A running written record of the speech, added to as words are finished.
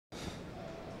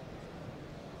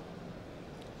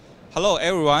Hello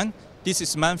everyone, this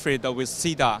is Manfred with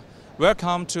Cedar.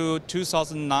 Welcome to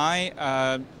 2009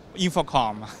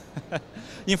 InfoComm,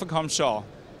 InfoComm show.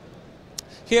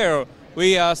 Here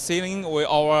we are sitting with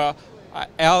our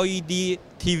LED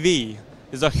TV.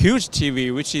 It's a huge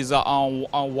TV which is on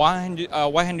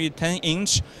 110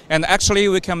 inch, and actually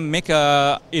we can make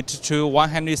it to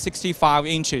 165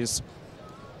 inches.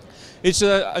 It's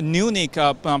a unique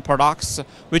product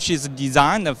which is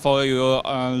designed for your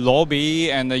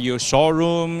lobby and your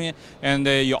showroom and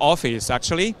your office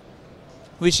actually,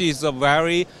 which is a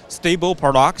very stable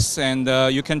products, and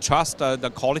you can trust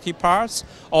the quality parts.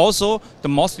 Also, the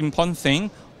most important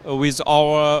thing with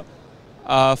our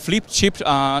flip chip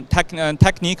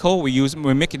technical, we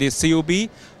make it COB,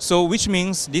 so which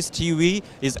means this TV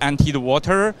is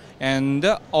anti-water, and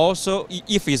also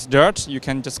if it's dirt, you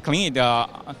can just clean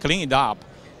it up.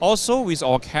 Also, with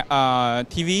our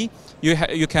TV,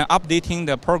 you can updating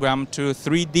the program to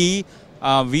 3D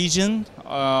vision,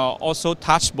 also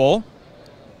touchable.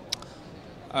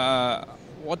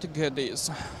 What to get this?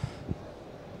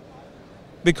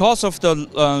 Because of the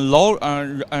low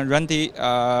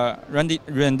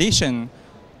rendition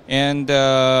and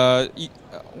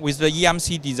with the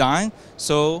EMC design,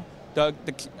 so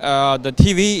the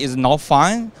TV is now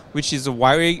fine, which is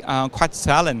very quite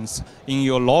silent in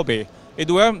your lobby.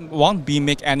 It won't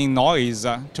make any noise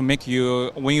to make you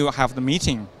when you have the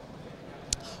meeting.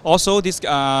 Also, this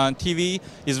TV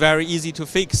is very easy to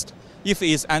fix. If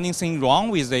is anything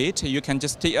wrong with it, you can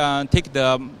just take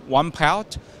the one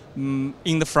part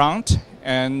in the front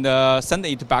and send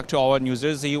it back to our New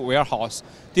Jersey warehouse.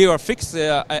 They will fix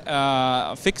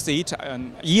it,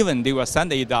 and even they will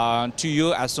send it to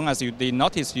you as soon as they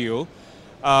notice you,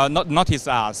 not notice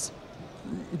us.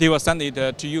 They will send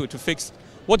it to you to fix.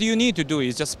 What you need to do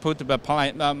is just put the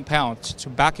pound to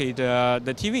back it.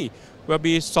 The TV will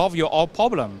be solve your all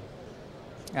problem.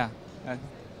 Yeah.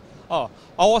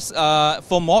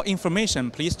 For more information,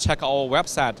 please check our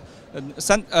website.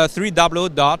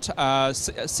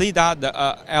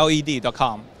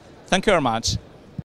 www.cedarled.com. Thank you very much.